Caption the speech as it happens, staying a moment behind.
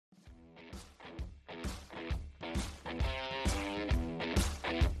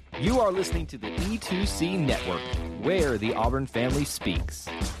You are listening to the E2C Network, where the Auburn family speaks.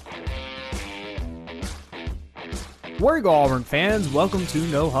 Where you go, Auburn fans? Welcome to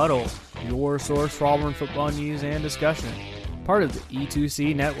No Huddle, your source for Auburn football news and discussion, part of the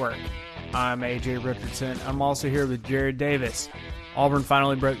E2C Network. I'm AJ Richardson. I'm also here with Jared Davis. Auburn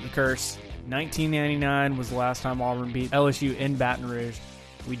finally broke the curse. 1999 was the last time Auburn beat LSU in Baton Rouge.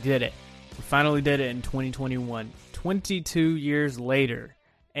 We did it. We finally did it in 2021, 22 years later.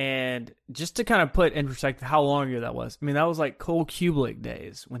 And just to kind of put in perspective how long ago that was, I mean, that was like Cole Kublik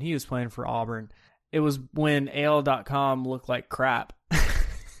days when he was playing for Auburn. It was when AL.com looked like crap.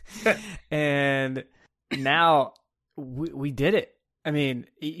 And now we did it. I mean,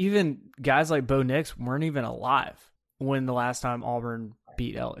 even guys like Bo Nix weren't even alive when the last time Auburn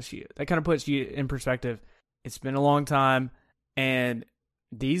beat LSU. That kind of puts you in perspective. It's been a long time, and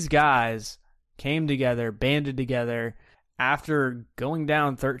these guys came together, banded together after going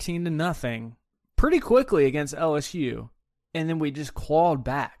down 13-0 pretty quickly against LSU, and then we just clawed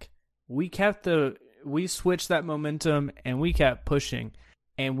back. We switched that momentum, and we kept pushing.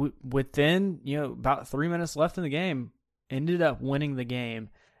 And within, about 3 minutes left in the game, ended up winning the game.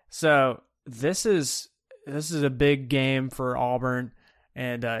 So this is a big game for Auburn,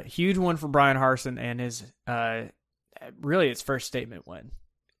 and a huge one for Brian Harsin and his really his first statement win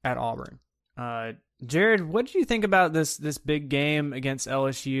at Auburn. Jared, what did you think about this big game against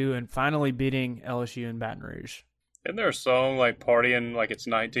LSU and finally beating LSU in Baton Rouge? Isn't there a song like partying like it's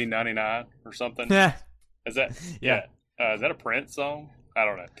 1999 or something? Yeah. Is that yeah? Is that a Prince song? I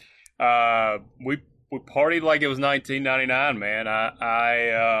don't know. We partied like it was 1999, man.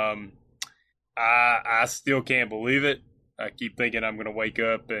 I still can't believe it. I keep thinking I'm going to wake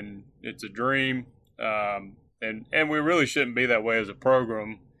up and it's a dream. And we really shouldn't be that way as a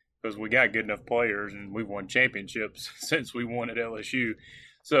program, because we got good enough players and we've won championships since we won at LSU.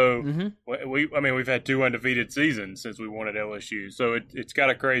 So we've had 2 undefeated seasons since we won at LSU. So it's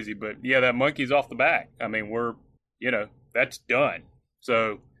kind of crazy, but yeah, that monkey's off the back. I mean, that's done.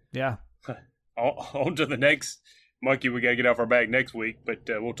 So yeah, on to the next monkey we got to get off our back next week, but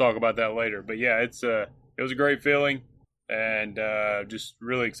we'll talk about that later. But yeah, it was a great feeling, and just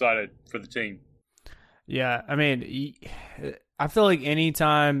really excited for the team. Yeah, I mean, I feel like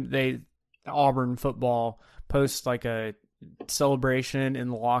anytime Auburn football posts like a celebration in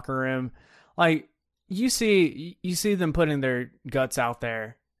the locker room, like you see them putting their guts out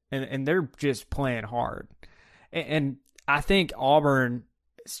there, and they're just playing hard. And I think Auburn,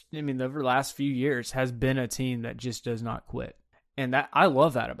 over the last few years, has been a team that just does not quit. And I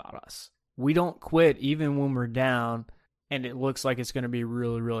love that about us. We don't quit even when we're down, and it looks like it's going to be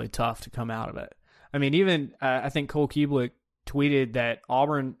really, really tough to come out of it. I mean, even I think Cole Kublik tweeted that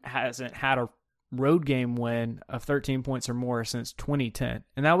Auburn hasn't had a road game win of 13 points or more since 2010,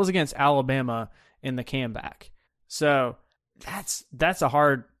 and that was against Alabama in the comeback. So that's a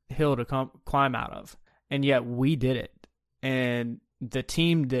hard hill to climb out of, and yet we did it, and the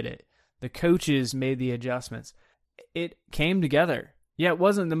team did it. The coaches made the adjustments. It came together. Yeah, it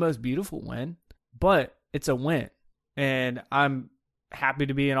wasn't the most beautiful win, but it's a win, and I'm happy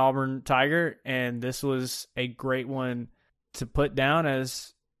to be an Auburn Tiger, and this was a great one to put down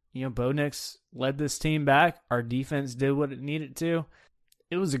as, Bo Nix led this team back. Our defense did what it needed to.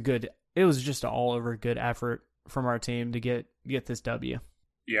 It was just an all-over good effort from our team to get this W.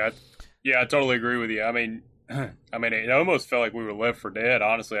 Yeah, I totally agree with you. I mean, it almost felt like we were left for dead,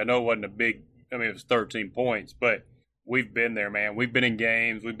 honestly. I know it wasn't it was 13 points, but we've been there, man. We've been in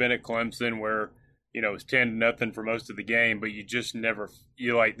games. We've been at Clemson where, it was 10-0 for most of the game, but you just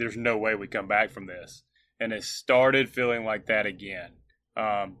you're like, there's no way we come back from this. And it started feeling like that again.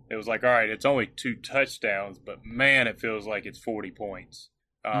 It was like, all right, it's only 2 touchdowns, but man, it feels like it's 40 points.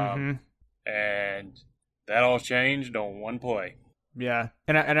 And that all changed on one play. Yeah.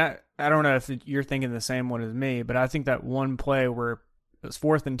 And I don't know if you're thinking the same one as me, but I think that one play where it was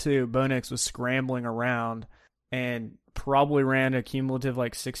 4th and 2, Bo Nix was scrambling around and probably ran a cumulative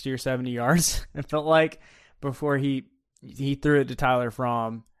like 60 or 70 yards, it felt like, before he threw it to Tyler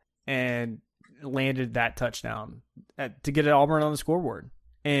Fromm and landed that touchdown to get Auburn on the scoreboard.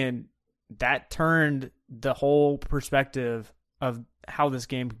 And that turned the whole perspective of how this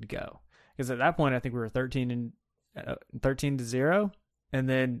game could go. Because at that point, I think we were 13-0, and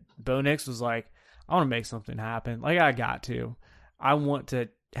then Bo Nix was like, I want to make something happen. Like, I got to. I want to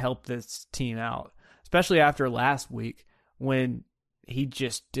help this team out, especially after last week when he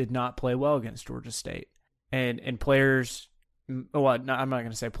just did not play well against Georgia State. And players, well, I'm not going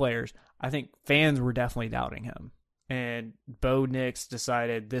to say players, I think fans were definitely doubting him. And Bo Nix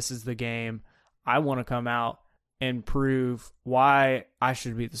decided, this is the game. I want to come out and prove why I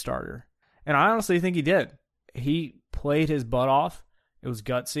should be the starter. And I honestly think he did. He played his butt off. It was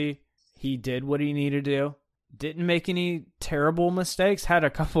gutsy. He did what he needed to do. Didn't make any terrible mistakes. Had a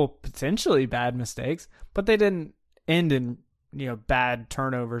couple potentially bad mistakes, but they didn't end in bad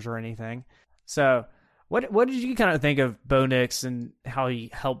turnovers or anything. So what did you kind of think of Bo Nix and how he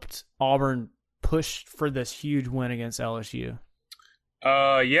helped Auburn push for this huge win against LSU?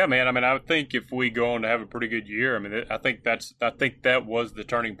 Yeah, man. I mean, I think if we go on to have a pretty good year, I mean, I think that was the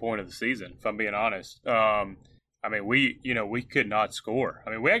turning point of the season, if I'm being honest. I mean, we could not score.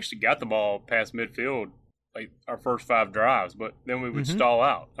 I mean, we actually got the ball past midfield, like our first 5 drives, but then we would stall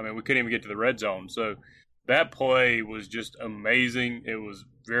out. I mean, we couldn't even get to the red zone. So that play was just amazing. It was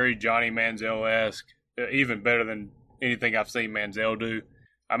very Johnny Manziel-esque, even better than anything I've seen Manziel do.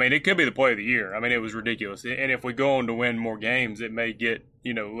 I mean, it could be the play of the year. I mean, it was ridiculous. And if we go on to win more games, it may get,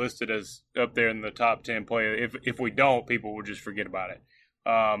 listed as up there in the top 10 play. If we don't, people will just forget about it.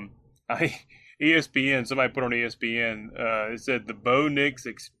 ESPN, somebody put on ESPN, it said the Bo Nix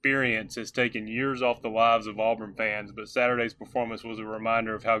experience has taken years off the lives of Auburn fans, but Saturday's performance was a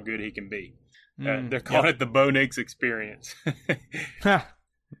reminder of how good he can be. They're calling it the Bo Nix experience.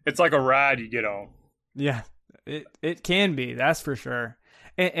 It's like a ride you get on. Yeah, it can be, that's for sure.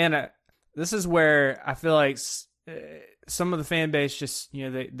 And this is where I feel like some of the fan base just,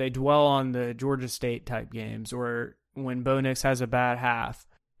 they dwell on the Georgia State type games or when Bo Nix has a bad half.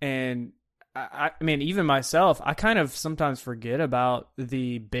 And I mean, even myself, I kind of sometimes forget about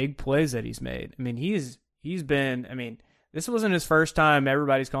the big plays that he's made. I mean, he's been, I mean, this wasn't his first time.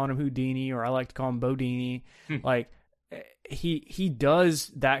 Everybody's calling him Houdini, or I like to call him Bodini. Like he does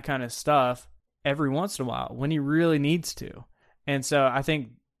that kind of stuff every once in a while when he really needs to. And so I think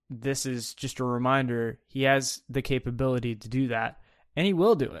this is just a reminder he has the capability to do that, and he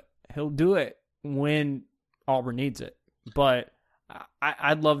will do it. He'll do it when Auburn needs it. But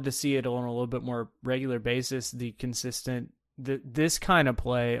I'd love to see it on a little bit more regular basis, this kind of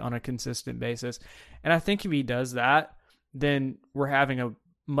play on a consistent basis. And I think if he does that, then we're having a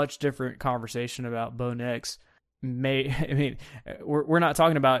much different conversation about Bo Nix. We're not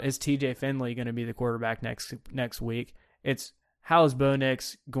talking about, is TJ Finley going to be the quarterback next week? It's, how is Bo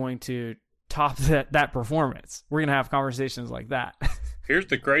Nix going to top that performance? We're going to have conversations like that. Here's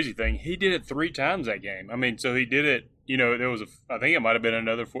the crazy thing. He did it 3 times that game. I mean, so he did it, there was I think it might have been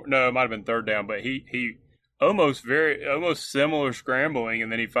another it might have been third down, but he almost similar scrambling, and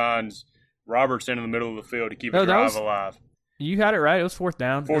then he finds Robertson in the middle of the field to keep the drive alive. You had it right. It was 4th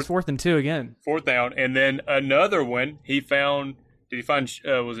down. It was 4th and 2 again. 4th down. And then another one, was it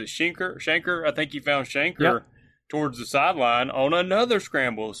Shanker? I think he found Shanker towards the sideline on another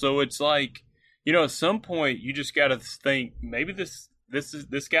scramble. So it's like, at some point you just got to think, maybe this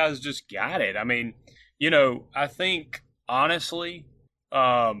guy's just got it. I mean, I think honestly,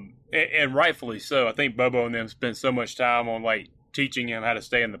 and rightfully so, I think Bobo and them spent so much time on like teaching him how to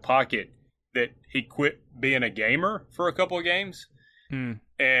stay in the pocket that he quit being a gamer for a couple of games.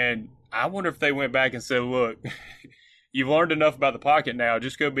 And I wonder if they went back and said, look, you've learned enough about the pocket now,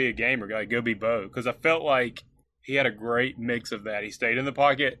 just go be a gamer, guy. Go be Bo. Because I felt like he had a great mix of that. He stayed in the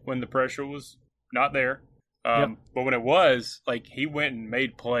pocket when the pressure was not there. But when it was, like, he went and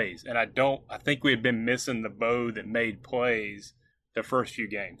made plays. And I think we had been missing the Bo that made plays the first few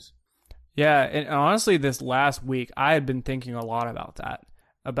games. Yeah, and honestly, this last week, I had been thinking a lot about that,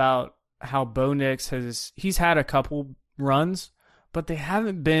 about how Bo Nix he's had a couple runs, but they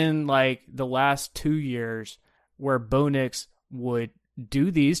haven't been like the last 2 years where Bo Nix would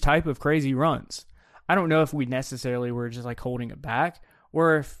do these type of crazy runs. I don't know if we necessarily were just like holding it back,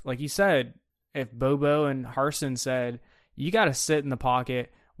 or if, like you said, if Bobo and Harsin said, you got to sit in the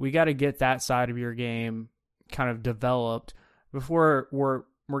pocket, we got to get that side of your game kind of developed before we're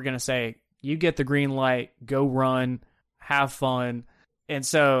going to say, you get the green light, go run, have fun. And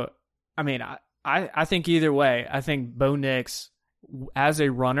so, I mean, I think either way, I think Bo Nix, as a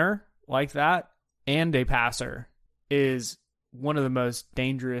runner like that and a passer, is one of the most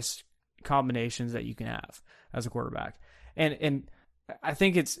dangerous combinations that you can have as a quarterback. And I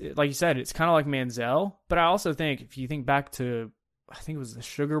think it's, like you said, it's kind of like Manziel, but I also think if you think back to, I think it was the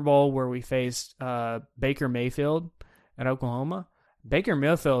Sugar Bowl where we faced Baker Mayfield at Oklahoma. Baker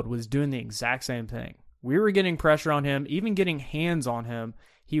Mayfield was doing the exact same thing. We were getting pressure on him, even getting hands on him.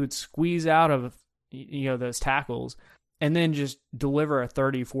 He would squeeze out of, those tackles and then just deliver a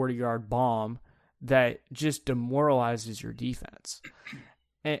 30, 40-yard bomb that just demoralizes your defense.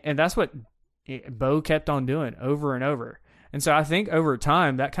 And that's what Bo kept on doing over and over. And so I think over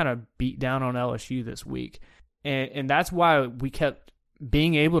time that kind of beat down on LSU this week. And that's why we kept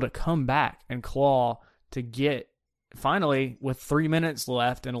being able to come back and claw to get finally, with 3 minutes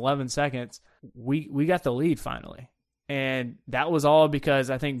left and 11 seconds, we got the lead finally. And that was all because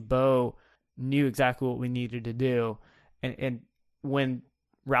I think Bo knew exactly what we needed to do. And when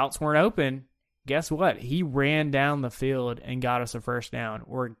routes weren't open, guess what? He ran down the field and got us a first down,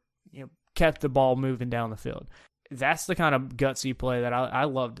 or kept the ball moving down the field. That's the kind of gutsy play that I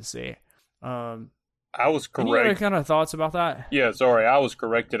love to see. I was correct. Any other kind of thoughts about that? Yeah, sorry, I was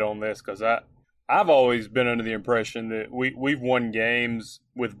corrected on this because I've always been under the impression that we've won games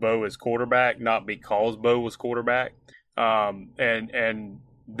with Bo as quarterback, not because Bo was quarterback. And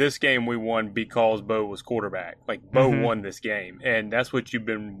this game we won because Bo was quarterback. Like, Bo won this game, and that's what you've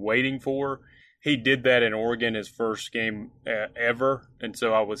been waiting for. He did that in Oregon, his first game ever, and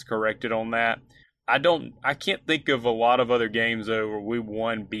so I was corrected on that. I can't think of a lot of other games, though, where we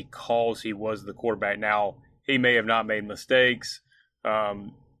won because he was the quarterback. Now, he may have not made mistakes,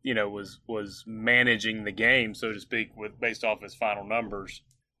 was managing the game, so to speak, based off his final numbers.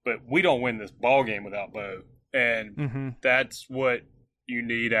 But we don't win this ball game without Bo, and that's what you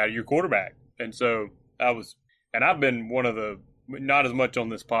need out of your quarterback. And so I've been one of the, not as much on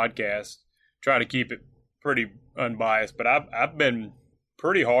this podcast, try to keep it pretty unbiased, but I've been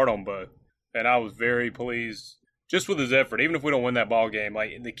pretty hard on Bo, and I was very pleased just with his effort. Even if we don't win that ball game,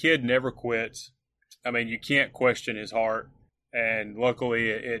 like, the kid never quits. I mean, you can't question his heart, and luckily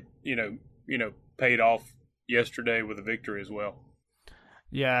it paid off yesterday with a victory as well.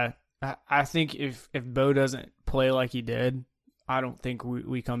 Yeah, I think if Bo doesn't play like he did, I don't think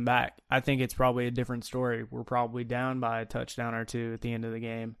we come back. I think it's probably a different story. We're probably down by a touchdown or two at the end of the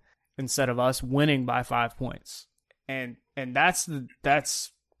game, instead of us winning by 5 points. And that's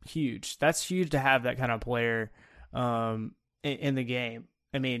huge. That's huge to have that kind of player in the game.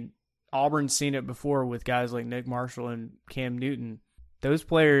 I mean, Auburn's seen it before with guys like Nick Marshall and Cam Newton. Those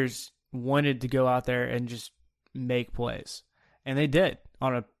players wanted to go out there and just make plays, and they did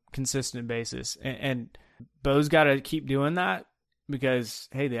on a consistent basis. And Bo's got to keep doing that because,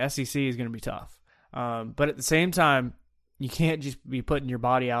 hey, the SEC is going to be tough. But at the same time, you can't just be putting your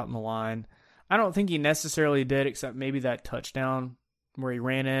body out in the line. I don't think he necessarily did, except maybe that touchdown where he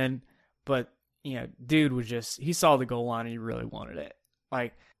ran in. But, dude was he saw the goal line and he really wanted it.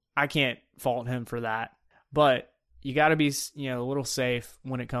 Like, I can't fault him for that. But you got to be, a little safe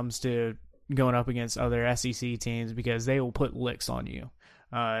when it comes to going up against other SEC teams, because they will put licks on you,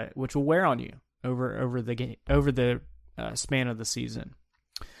 which will wear on you over the span of the season.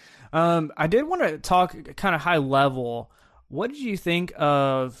 I did want to talk kind of high level. What did you think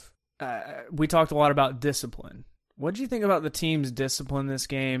of? We talked a lot about discipline. What did you think about the team's discipline this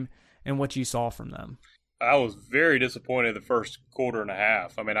game and what you saw from them? I was very disappointed the first quarter and a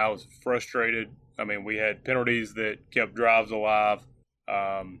half. I mean, I was frustrated. I mean, we had penalties that kept drives alive.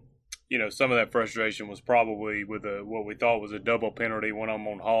 Some of that frustration was probably with what we thought was a double penalty, one of them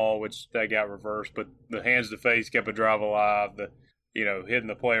on Hall, which that got reversed. But the hands to face kept a drive alive. Hitting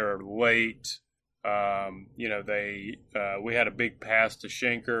the player late. We had a big pass to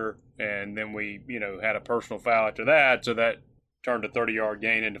Schenker, and then we, had a personal foul after that. So that turned a 30-yard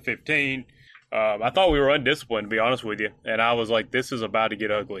gain into 15. I thought we were undisciplined, to be honest with you. And I was like, this is about to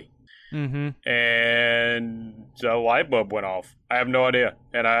get ugly. Mm-hmm. And the light bulb went off. I have no idea.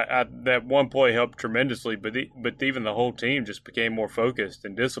 And I that one play helped tremendously, but even the whole team just became more focused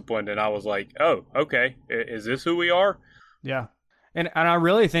and disciplined. And I was like, oh, okay, is this who we are? Yeah. And I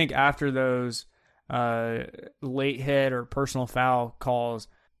really think after those late hit or personal foul calls,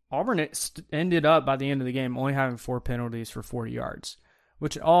 Auburn ended up by the end of the game only having 4 penalties for 40 yards,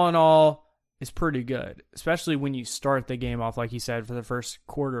 which all in all is pretty good, especially when you start the game off, like you said, for the first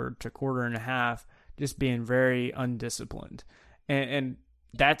quarter to quarter and a half, just being very undisciplined. And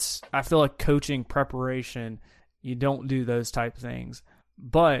that's, I feel like, coaching preparation. You don't do those type of things.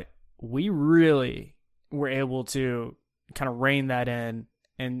 But we really were able to kind of rein that in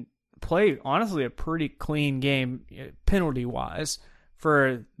and play, honestly, a pretty clean game penalty-wise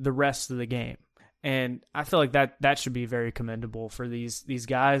for the rest of the game. And I feel like that should be very commendable for these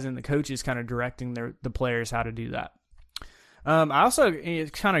guys and the coaches kind of directing the players how to do that. I also,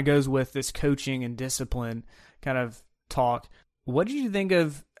 it kind of goes with this coaching and discipline kind of talk. What did you think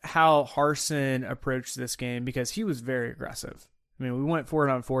of how Harsin approached this game? Because he was very aggressive. I mean, we went for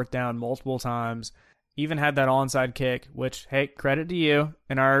it on 4th down multiple times, even had that onside kick, which, hey, credit to you.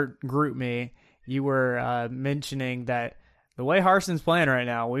 In our group me, you were mentioning that the way Harsin's playing right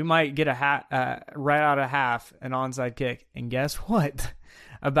now, we might get right out of half an onside kick. And guess what?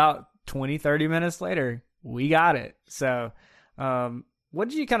 About 20, 30 minutes later, we got it. So what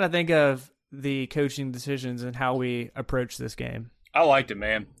did you kind of think of the coaching decisions and how we approach this game? I liked it,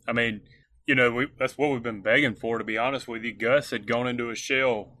 man. I mean, that's what we've been begging for, to be honest with you. Gus had gone into a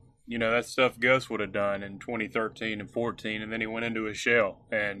shell. That stuff Gus would have done in 2013 and 14, and then he went into a shell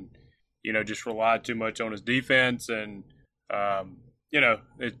and, just relied too much on his defense. And,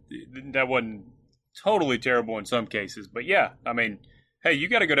 that wasn't totally terrible in some cases. But, yeah, I mean, hey, you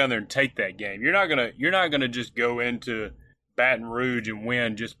got to go down there and take that game. You're not gonna just go into Baton Rouge and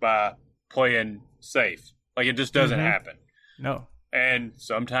win just by playing safe. Like, it just doesn't happen. No. And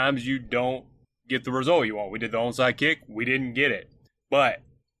sometimes you don't get the result you want. We did the onside kick. We didn't get it. But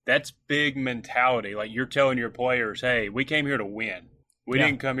that's big mentality. Like, you're telling your players, hey, we came here to win. We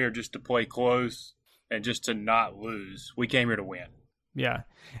didn't come here just to play close and just to not lose. We came here to win. Yeah.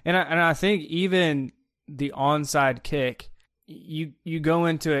 And I think even the onside kick, you go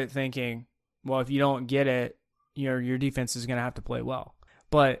into it thinking, well, if you don't get it, your defense is going to have to play well.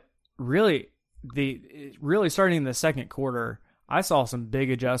 But really starting in the second quarter, I saw some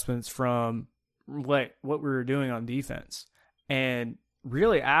big adjustments from what we were doing on defense. And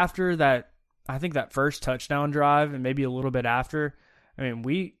really after that, I think that first touchdown drive and maybe a little bit after, I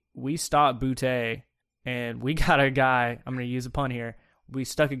mean, we stopped Boutte and we got a guy, I'm going to use a pun here, we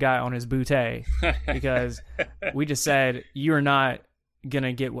stuck a guy on his Boutte because we just said, you're not going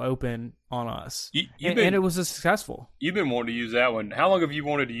to get open on us. And it was successful. You've been wanting to use that one. How long have you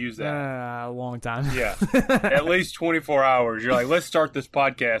wanted to use that? A long time. Yeah. At least 24 hours. You're like, let's start this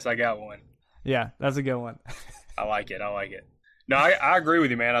podcast. I got one. Yeah, that's a good one. I like it. No, I agree with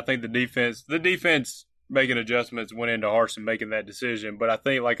you, man. I think the defense making adjustments went into Harsin making that decision. But I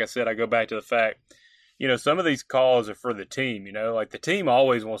think, like I said, I go back to the fact, some of these calls are for the team, like the team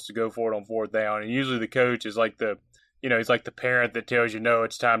always wants to go for it on fourth down. And usually the coach is like he's like the parent that tells you, no,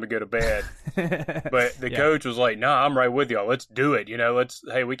 it's time to go to bed. But the coach was like, no, I'm right with y'all. Let's do it.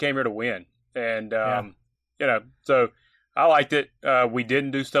 Hey, we came here to win. And, so I liked it. We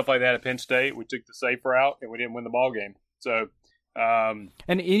didn't do stuff like that at Penn State. We took the safe route and we didn't win the ball game. So,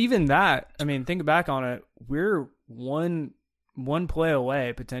 and even that, I mean, think back on it. We're one play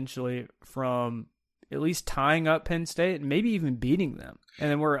away potentially from at least tying up Penn State and maybe even beating them. And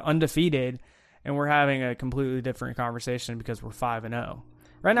then we're undefeated and we're having a completely different conversation because we're 5-0.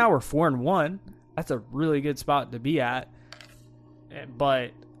 Right now we're 4-1. That's a really good spot to be at.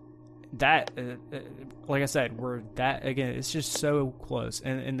 But that, like I said, it's just so close.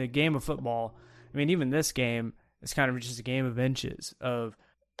 And in the game of football, I mean, even this game, it's kind of just a game of inches. Of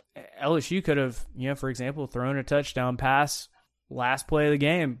LSU could have, for example, thrown a touchdown pass last play of the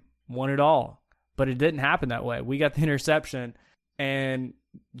game, won it all. But it didn't happen that way. We got the interception and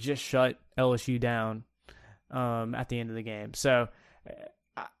just shut LSU down at the end of the game. So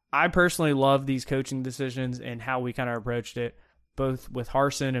I personally love these coaching decisions and how we kind of approached it, both with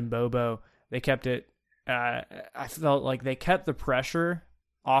Harsin and Bobo. They kept it I felt like they kept the pressure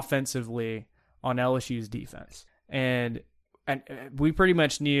offensively on LSU's defense. And we pretty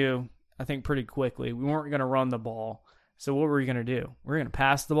much knew, I think pretty quickly, we weren't going to run the ball. So what were we going to do? We're going to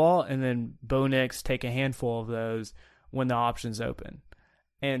pass the ball and then Bo Nix take a handful of those when the options open.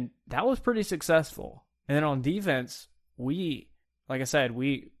 And that was pretty successful. And then on defense, like I said,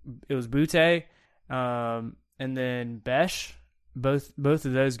 it was Boutte and then Besh, both of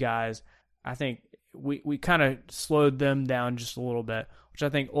those guys. I think we kind of slowed them down just a little bit, which I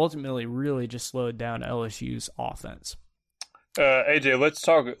think ultimately really just slowed down LSU's offense. AJ, let's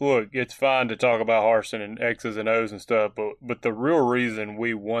talk. Look, it's fine to talk about Harsin and X's and O's and stuff, but the real reason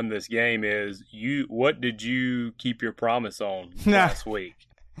we won this game is what did you keep your promise on last week?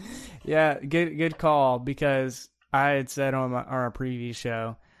 Yeah, good call, because I had said on our previous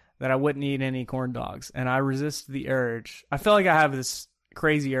show that I wouldn't eat any corn dogs, and I resisted the urge. I feel like I have this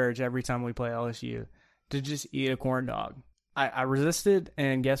crazy urge every time we play LSU to just eat a corn dog. I resisted,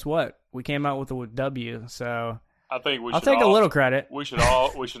 and guess what? We came out with a W, so I think I'll take a little credit. We should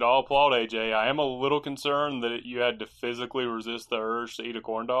all applaud AJ. I am a little concerned that you had to physically resist the urge to eat a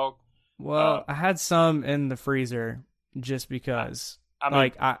corn dog. Well, I had some in the freezer just because.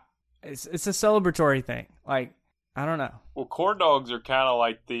 It's a celebratory thing. Like, I don't know. Well, corn dogs are kind of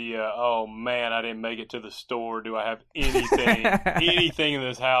like the oh man, I didn't make it to the store. Do I have anything in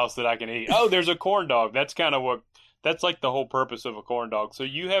this house that I can eat? Oh, there's a corn dog. That's kind of what. That's like the whole purpose of a corn dog. So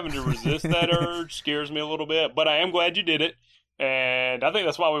you having to resist that urge scares me a little bit, but I am glad you did it, and I think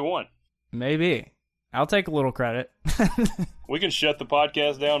that's why we won. Maybe. I'll take a little credit. We can shut the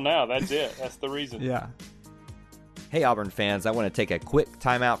podcast down now. That's it. That's the reason. Yeah. Hey, Auburn fans, I want to take a quick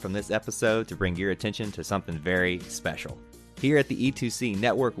timeout from this episode to bring your attention to something very special. Here at the E2C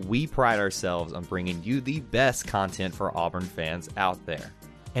Network, we pride ourselves on bringing you the best content for Auburn fans out there.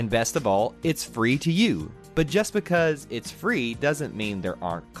 And best of all, it's free to you. But just because it's free doesn't mean there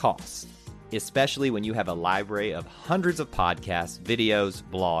aren't costs. especially when you have a library of hundreds of podcasts, videos,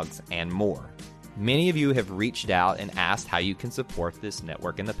 blogs, and more. Many of you have reached out and asked how you can support this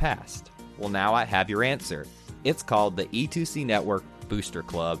network in the past. Well, now I have your answer. It's called the E2C Network Booster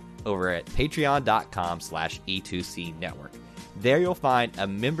Club over at patreon.com/E2C Network. There you'll find a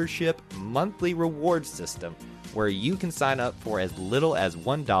membership monthly reward system where you can sign up for as little as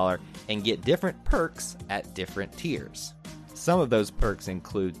 $1 and get different perks at different tiers. Some of those perks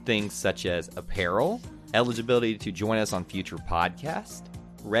include things such as apparel, eligibility to join us on future podcasts,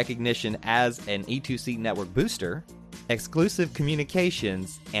 recognition as an E2C Network booster, exclusive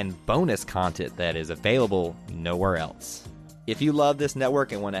communications, and bonus content that is available nowhere else. If you love this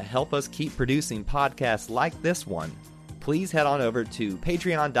network and want to help us keep producing podcasts like this one, please head on over to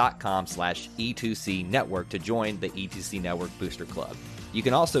patreon.com/E2C Network to join the E2C Network Booster Club. You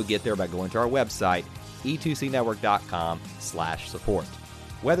can also get there by going to our website, e2cnetwork.com/support.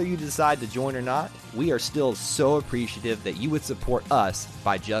 Whether you decide to join or not, we are still so appreciative that you would support us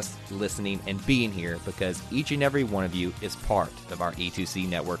by just listening and being here, because each and every one of you is part of our E2C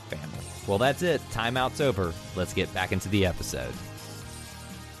Network family. Well, that's it. Timeout's over. Let's get back into the episode.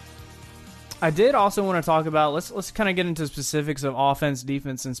 I did also want to talk about, let's kind of get into specifics of offense,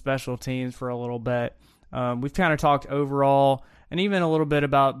 defense, and special teams for a little bit. We've kind of talked overall and even a little bit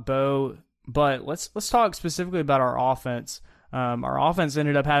about Bo, but let's talk specifically about our offense. Our offense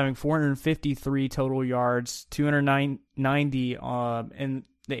ended up having 453 total yards, 290 in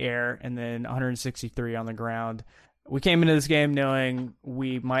the air, and then 163 on the ground. We came into this game knowing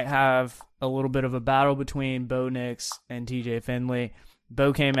we might have a little bit of a battle between Bo Nix and TJ Finley.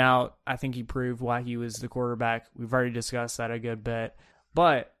 Bo came out. I think he proved why he was the quarterback. We've already discussed that a good bit.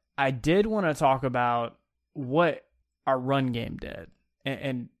 But I did want to talk about what our run game did,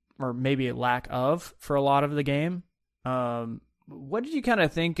 and or maybe a lack of for a lot of the game. What did you kind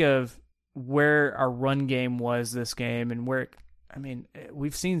of think of where our run game was this game, and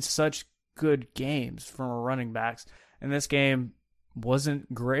we've seen such good games from our running backs, and this game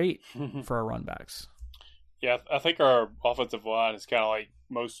wasn't great for our run backs. Yeah, I think our offensive line is kind of like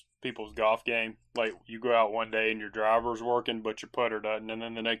most people's golf game. Like, you go out one day and your driver's working, but your putter doesn't. And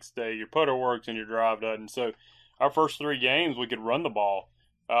then the next day your putter works and your drive doesn't. So our first three games, we could run the ball.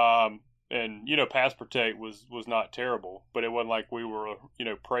 And, pass protect was not terrible, but it wasn't like we were,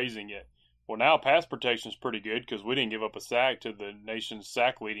 praising it. Well, now pass protection is pretty good because we didn't give up a sack to the nation's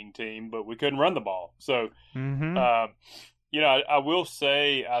sack leading team, but we couldn't run the ball. So, I will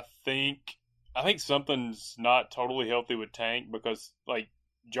say I think something's not totally healthy with Tank, because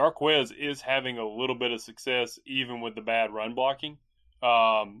Jarquez is having a little bit of success even with the bad run blocking.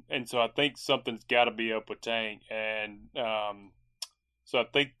 And so I think something's got to be up with Tank. And so I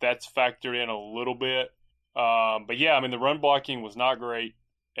think that's factored in a little bit. But yeah, the run blocking was not great.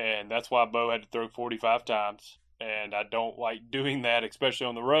 And that's why Bo had to throw 45 times. And I don't like doing that, especially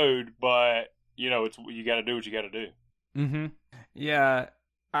on the road. But, you got to do what you got to do. Mm-hmm. Yeah.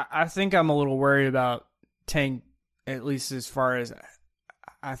 I think I'm a little worried about Tank, at least as far as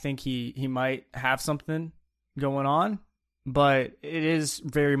I think he might have something going on, but it is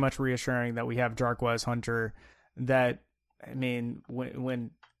very much reassuring that we have Jarquez Hunter. That,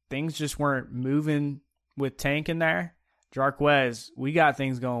 when things just weren't moving with Tank in there, Jarquez, we got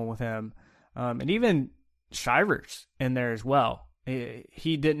things going with him, and even Shivers in there as well.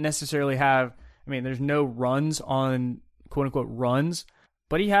 He didn't necessarily have, there's no runs on quote unquote runs,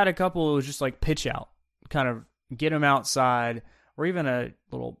 but he had a couple of just like pitch out, kind of get him outside, or even a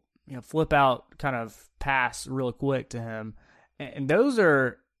little flip out kind of pass real quick to him. And those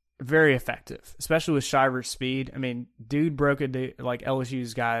are very effective, especially with Shiver's speed. Dude broke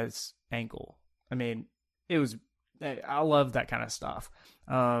LSU's guy's ankle. I love that kind of stuff.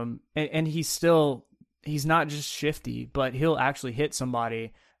 And he's not just shifty, but he'll actually hit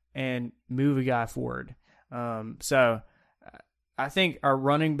somebody and move a guy forward. So I think our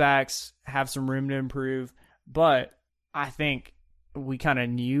running backs have some room to improve, but I think we kind of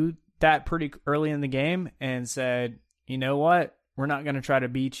knew that pretty early in the game and said, you know what? We're not going to try to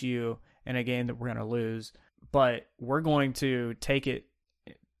beat you in a game that we're going to lose, but we're going to take it,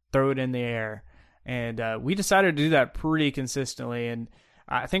 throw it in the air. And we decided to do that pretty consistently. And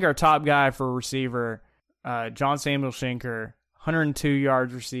I think our top guy for receiver, John Samuel Schenker, 102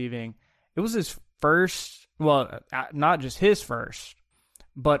 yards receiving. It was his first, well, not just his first,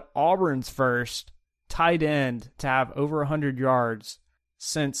 but Auburn's first tight end to have over 100 yards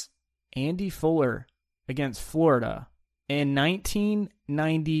since Andy Fuller against Florida in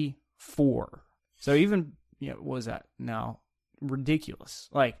 1994. So even, what was that now? Ridiculous.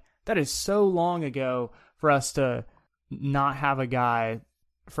 That is so long ago for us to not have a guy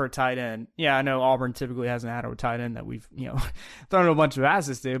for a tight end. Yeah, I know Auburn typically hasn't had a tight end that we've thrown a bunch of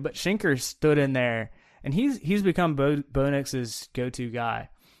passes to, but Schenker stood in there, and he's become Bo Nix's go-to guy,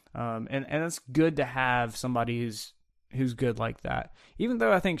 and it's good to have somebody who's good like that. Even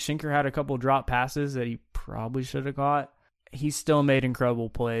though I think Schenker had a couple drop passes that he probably should have caught, he still made incredible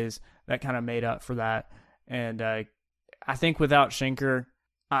plays that kind of made up for that. And I think without Schenker,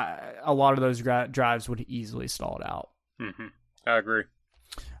 a lot of those drives would have easily stalled out. Mm-hmm. I agree.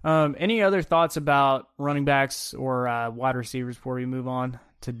 Any other thoughts about running backs or wide receivers before we move on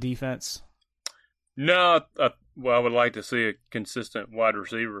to defense? No, well, I would like to see a consistent wide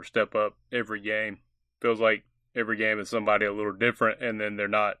receiver step up every game. Feels like every game is somebody a little different, and then they're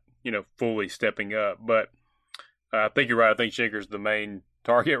not, fully stepping up. But I think you're right. I think Schenker's the main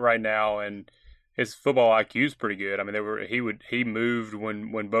target right now, and his football IQ is pretty good. I mean, he moved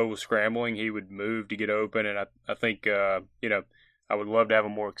when Bo was scrambling. He would move to get open, and I think I would love to have a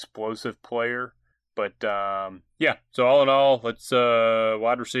more explosive player. But yeah. So all in all, let's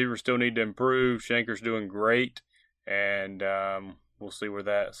wide receivers still need to improve. Schenker's doing great, and we'll see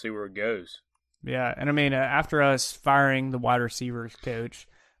where it goes. Yeah, and I mean, after us firing the wide receivers coach,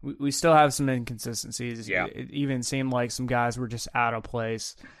 we still have some inconsistencies. Yeah. It even seemed like some guys were just out of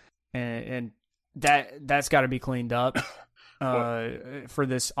place, and that's got to be cleaned up for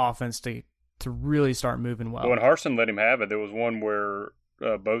this offense to really start moving well. When Harsin let him have it, there was one where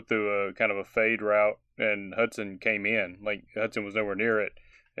both threw a kind of a fade route, and Hudson came in. Like, Hudson was nowhere near it.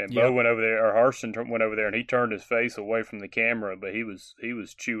 And Bo went over there, or Harsin went over there, and he turned his face away from the camera, but he was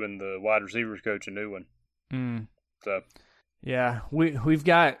chewing the wide receivers coach a new one. So, yeah, we've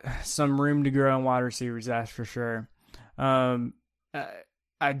got some room to grow in wide receivers, that's for sure. I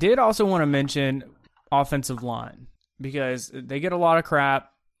did also want to mention offensive line because they get a lot of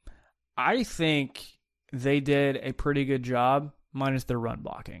crap. I think they did a pretty good job, minus their run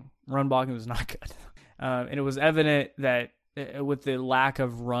blocking. Run blocking was not good, and it was evident that with the lack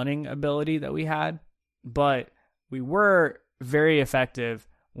of running ability that we had, but we were very effective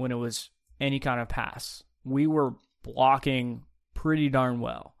when it was any kind of pass. We were blocking pretty darn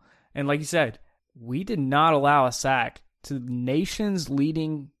well. And like you said, we did not allow a sack to the nation's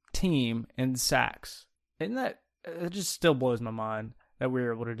leading team in sacks. And it just still blows my mind that we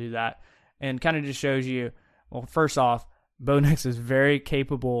were able to do that. And kind of just shows you, well, first off, Bo Nix is very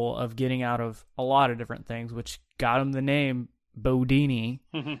capable of getting out of a lot of different things, which got him the name Bodini.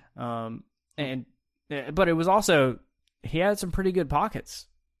 But it was also, he had some pretty good pockets.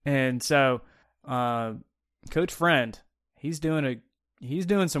 And so Coach Friend, he's doing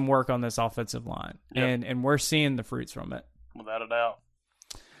some work on this offensive line. Yep. And we're seeing the fruits from it. Without a doubt.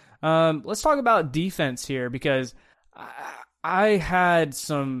 Let's talk about defense here, because I had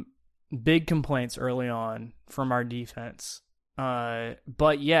some big complaints early on from our defense,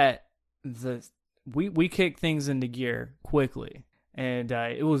 but yet we kicked things into gear quickly, and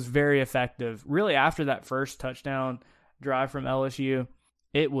it was very effective. Really, after that first touchdown drive from LSU,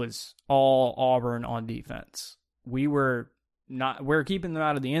 it was all Auburn on defense. We're keeping them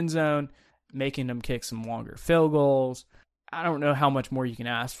out of the end zone, making them kick some longer field goals. I don't know how much more you can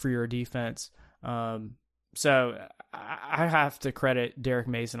ask for your defense. So I have to credit Derek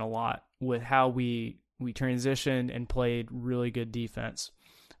Mason a lot with how we transitioned and played really good defense.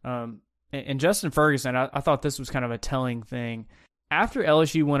 And Justin Ferguson, I thought this was kind of a telling thing. After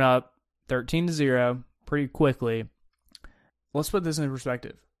LSU went up 13-0 pretty quickly, let's put this in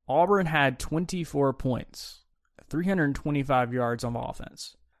perspective. Auburn had 24 points, 325 yards on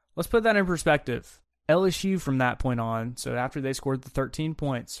offense. Let's put that in perspective. LSU from that point on, so after they scored the 13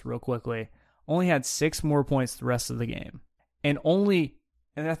 points real quickly, only had 6 more points the rest of the game. And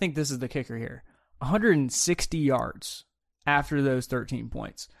I think this is the kicker here, 160 yards after those 13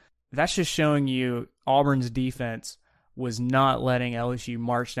 points. That's just showing you Auburn's defense was not letting LSU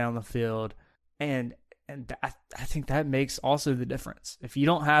march down the field. And I think that makes also the difference. If you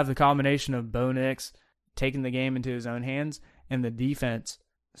don't have the combination of Bo Nix taking the game into his own hands and the defense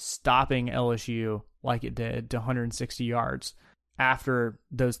stopping LSU like it did to 160 yards after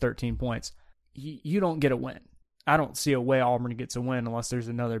those 13 points, you don't get a win. I don't see a way Auburn gets a win unless there's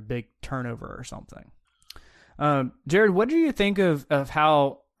another big turnover or something. Jared, what do you think of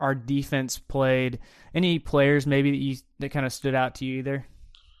how our defense played? Any players maybe that kind of stood out to you either?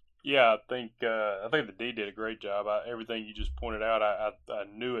 Yeah, I think the D did a great job. Everything you just pointed out, I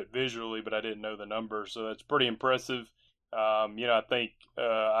knew it visually, but I didn't know the numbers, so that's pretty impressive. I think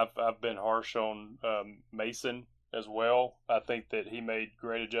I've been harsh on Mason as well. I think that he made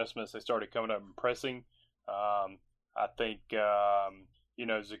great adjustments. They started coming up and pressing. I think Zakoby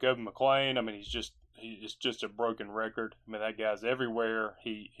McClain, I mean, it's just a broken record. I mean, that guy's everywhere.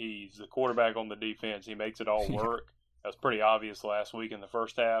 He's the quarterback on the defense. He makes it all work. That was pretty obvious last week in the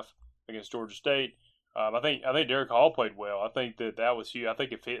first half against Georgia State. I think Derek Hall played well. I think that was huge. I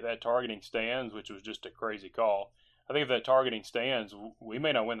think if that targeting stands, which was just a crazy call, I think if that targeting stands, we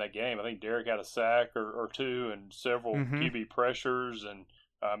may not win that game. I think Derek had a sack or two and several QB pressures, and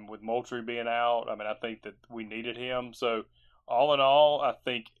with Moultrie being out, I mean, I think that we needed him. So all in all, I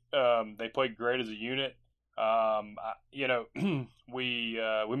think they played great as a unit. We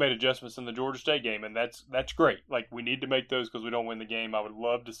made adjustments in the Georgia State game, and that's great. Like, we need to make those because we don't win the game. I would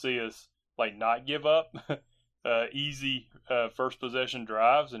love to see us not give up easy first possession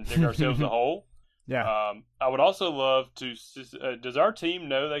drives and dig ourselves a hole. Yeah. I would also love to. Does our team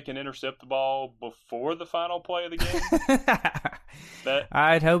know they can intercept the ball before the final play of the game?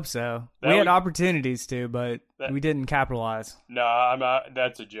 I'd hope so. We had opportunities to, but we didn't capitalize. No, I'm not.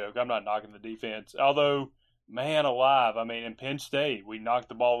 That's a joke. I'm not knocking the defense. Although, man alive, I mean, in Penn State, we knocked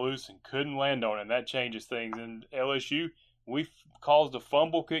the ball loose and couldn't land on it, and that changes things. In LSU, we caused a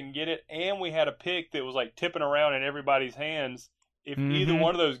fumble, couldn't get it, and we had a pick that was tipping around in everybody's hands. If either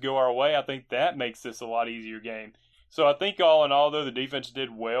one of those go our way, I think that makes this a lot easier game. So I think all in all, though, the defense did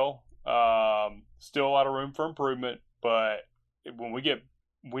well. Still a lot of room for improvement, but when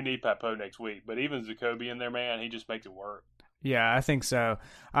we need Pat Poe next week. But even Zacoby in there, man, he just makes it work. Yeah, I think so.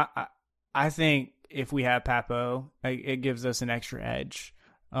 I think if we have Pat Poe, it gives us an extra edge.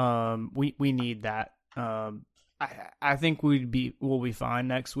 We need that. I think we'll be fine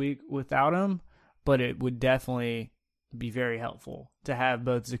next week without him, but it would definitely be very helpful to have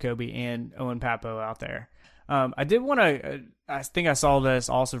both Zacoby and Owen Papo out there. I did want to. I think I saw this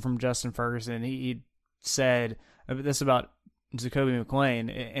also from Justin Ferguson. He said this about Zacoby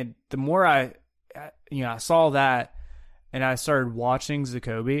McClain, and the more I saw that, and I started watching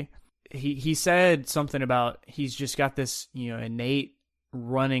Zacoby. He said something about he's just got this innate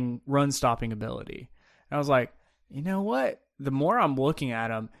run stopping ability. And I was like, you know what? The more I'm looking at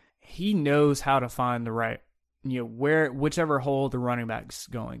him, he knows how to find the right. Whichever hole the running back's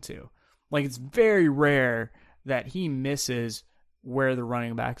going to. Like, it's very rare that he misses where the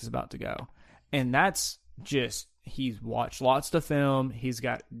running back is about to go. And that's just, he's watched lots of film. He's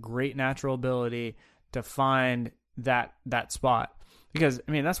got great natural ability to find that spot. Because,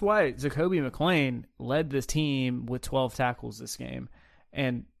 I mean, that's why Zacoby McClain led this team with 12 tackles this game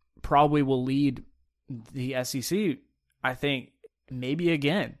and probably will lead the SEC, I think, maybe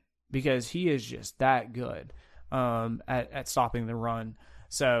again, because he is just that good. At stopping the run.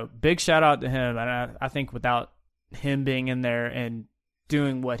 So big shout out to him. And I think without him being in there and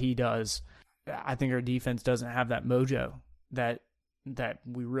doing what he does, I think our defense doesn't have that mojo that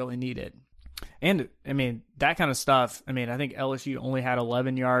we really needed. And I mean, that kind of stuff. I mean, I think LSU only had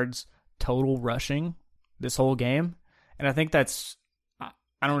 11 yards total rushing this whole game. And I think that's,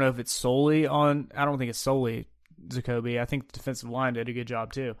 I don't know if it's solely on, I don't think it's solely Zacoby. I think the defensive line did a good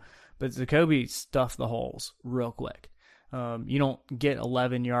job too. But Zacoby stuffed the holes real quick. You don't get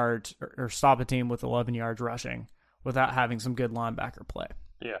 11 yards or stop a team with 11 yards rushing without having some good linebacker play.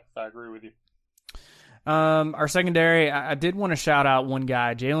 Yeah, I agree with you. Our secondary, I did want to shout out one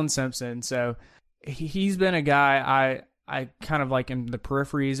guy, Jalen Simpson. So he's been a guy I kind of like in the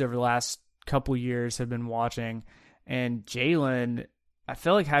peripheries over the last couple years have been watching. And Jalen, I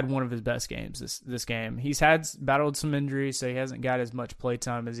feel like had one of his best games this game. He's battled some injuries, so he hasn't got as much play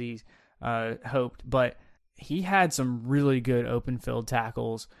time as he hoped. But he had some really good open field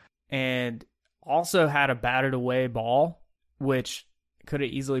tackles and also had a batted away ball, which could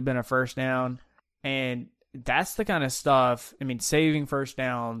have easily been a first down. And that's the kind of stuff, I mean, saving first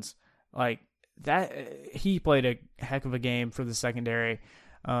downs, like that, he played a heck of a game for the secondary.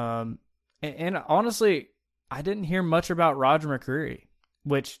 And honestly, I didn't hear much about Roger McCreary,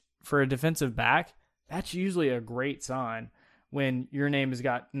 which for a defensive back, that's usually a great sign when your name is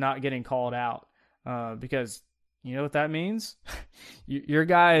not getting called out, because you know what that means? Your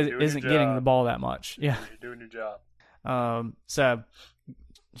guy isn't getting the ball that much. Yeah, you're doing your job. So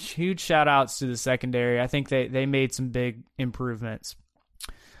huge shout outs to the secondary. I think they made some big improvements.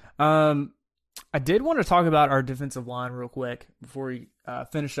 I did want to talk about our defensive line real quick before we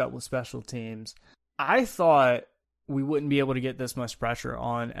finish up with special teams. I thought we wouldn't be able to get this much pressure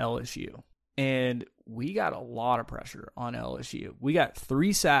on LSU. And we got a lot of pressure on LSU. We got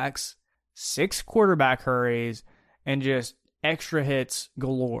 3 sacks, 6 quarterback hurries, and just extra hits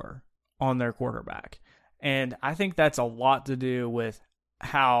galore on their quarterback. And I think that's a lot to do with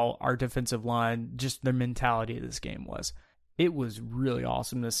how our defensive line, just their mentality of this game was. It was really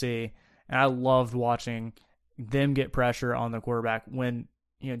awesome to see. And I loved watching them get pressure on the quarterback when,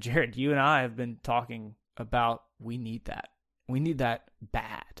 Jared, you and I have been talking about we need that. We need that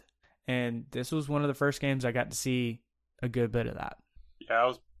bad. And this was one of the first games I got to see a good bit of that.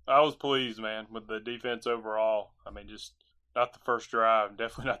 Yeah, I was pleased, man, with the defense overall. I mean, just not the first drive,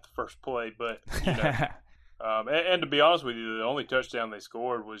 definitely not the first play, but and to be honest with you, the only touchdown they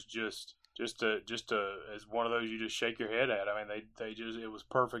scored was just as one of those you just shake your head at. I mean, they just, it was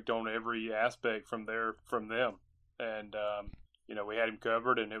perfect on every aspect from them, and we had him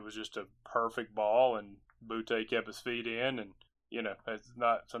covered, and it was just a perfect ball, and Butte kept his feet in, and it's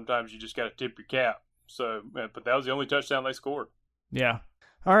not, sometimes you just got to tip your cap. So, but that was the only touchdown they scored. Yeah.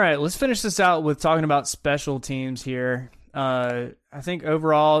 All right, let's finish this out with talking about special teams here. I think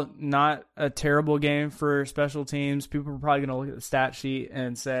overall, not a terrible game for special teams. People are probably going to look at the stat sheet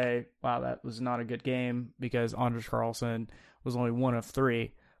and say, wow, that was not a good game because Anders Carlson was only 1 of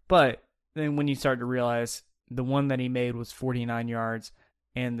 3. But then when you start to realize the one that he made was 49 yards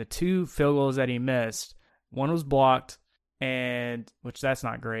and the 2 field goals that he missed, one was blocked, and which that's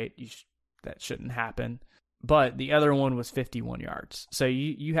not great. That shouldn't happen. But the other one was 51 yards. So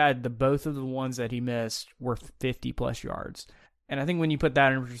you had both of the ones that he missed were 50-plus yards. And I think when you put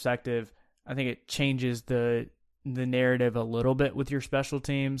that in perspective, I think it changes the narrative a little bit with your special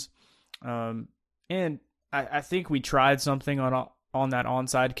teams. And I think we tried something on that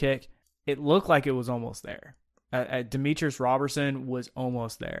onside kick. It looked like it was almost there. Demetrius Robertson was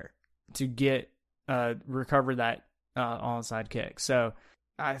almost there to recover that onside kick. So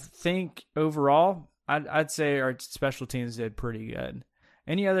I think overall, I'd say our special teams did pretty good.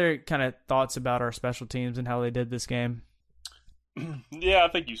 Any other kind of thoughts about our special teams and how they did this game? Yeah, I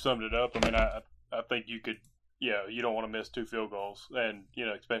think you summed it up. I mean, I think you could, you don't want to miss 2 field goals, and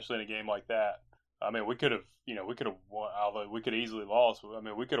especially in a game like that. I mean, we could have won, although we could easily lost. I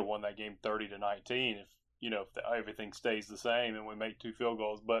mean, we could have won that game 30-19 if everything stays the same and we make 2 field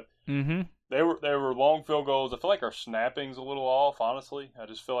goals. But they were long field goals. I feel like our snapping's a little off, honestly. I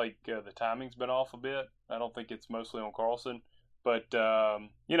just feel like the timing's been off a bit. I don't think it's mostly on Carlson. But, it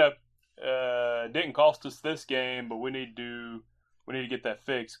didn't cost us this game, but we need to get that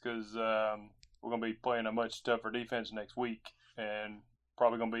fixed because we're going to be playing a much tougher defense next week and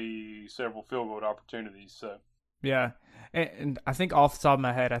probably going to be several field goal opportunities. So yeah, and I think off the top of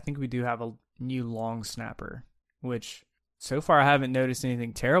my head, I think we do have a new long snapper, which so far I haven't noticed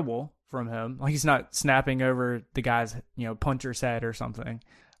anything terrible from him. Like he's not snapping over the guy's puncher's head or something.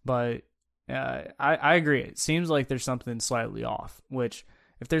 But I agree. It seems like there's something slightly off. Which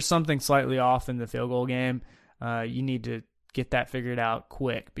if there's something slightly off in the field goal game, you need to get that figured out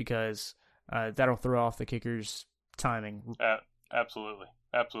quick because that'll throw off the kicker's timing. Absolutely.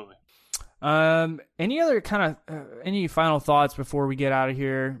 Any other kind of any final thoughts before we get out of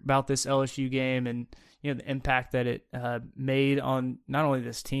here about this LSU game and the impact that it made on not only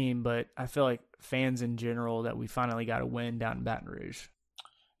this team but I feel like fans in general that we finally got a win down in Baton Rouge?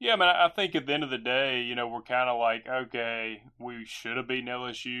 Yeah, man. I think at the end of the day, we're kind of like, okay, we should have beaten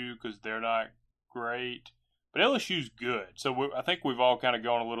LSU because they're not great. But LSU's good. So I think we've all kind of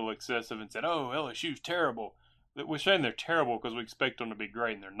gone a little excessive and said, oh, LSU's terrible. We're saying they're terrible because we expect them to be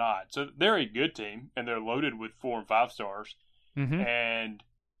great, and they're not. So they're a good team, and they're loaded with 4 and 5 stars. Mm-hmm. And,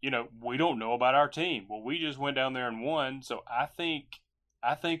 we don't know about our team. Well, we just went down there and won. So I think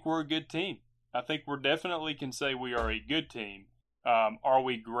we're a good team. I think we're definitely can say we are a good team. Are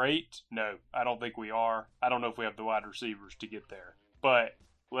we great? No, I don't think we are. I don't know if we have the wide receivers to get there. But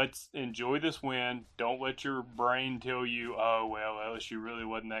let's enjoy this win. Don't let your brain tell you, oh, well, LSU really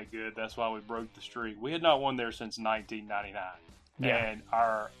wasn't that good. That's why we broke the streak. We had not won there since 1999. Yeah. And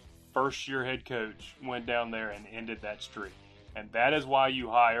our first-year head coach went down there and ended that streak. And that is why you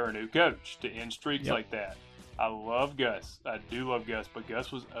hire a new coach, to end streaks like that. I love Gus. I do love Gus. But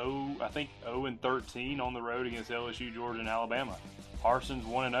Gus was 0-13 on the road against LSU, Georgia, and Alabama. Harson's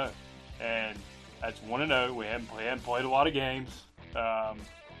 1-0. And that's 1-0. We haven't played a lot of games.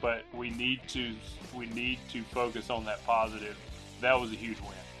 But we need to focus on that positive. That was a huge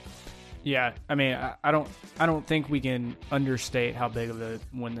win. Yeah, I mean, I don't think we can understate how big of a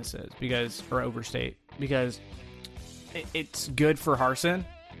win this is overstate because it's good for Harsin,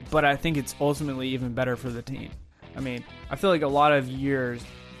 but I think it's ultimately even better for the team. I mean, I feel like a lot of years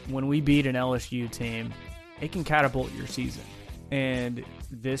when we beat an LSU team, it can catapult your season, and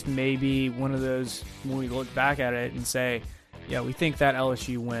this may be one of those when we look back at it and say, yeah, we think that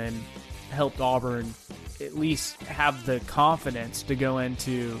LSU win helped Auburn at least have the confidence to go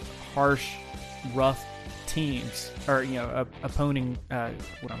into harsh, rough teams or opposing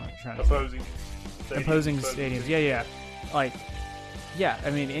stadiums. Yeah. Like, yeah.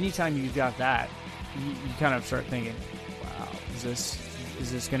 I mean, anytime you've got that, you kind of start thinking, wow, is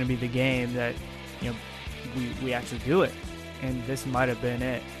is this going to be the game that, we actually do it? And this might have been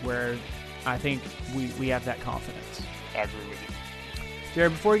it, where I think we have that confidence. I agree with you.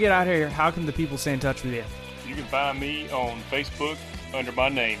 Jared, before we get out of here, how can the people stay in touch with you? You can find me on Facebook under my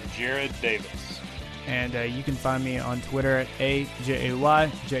name, Jared Davis. And you can find me on Twitter at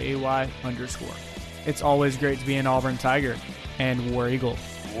AJAY_. It's always great to be an Auburn Tiger, and War Eagle.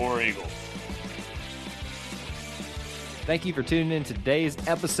 War Eagle. Thank you for tuning in to today's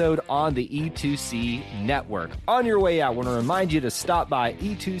episode on the E2C Network. On your way out, I want to remind you to stop by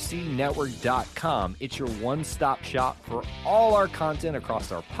e2cnetwork.com. It's your one-stop shop for all our content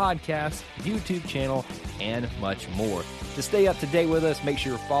across our podcast, YouTube channel, and much more. To stay up to date with us, make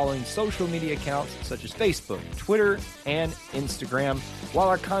sure you're following social media accounts such as Facebook, Twitter, and Instagram. While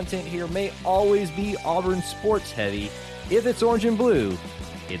our content here may always be Auburn sports heavy, if it's orange and blue,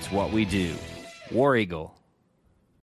 it's what we do. War Eagle.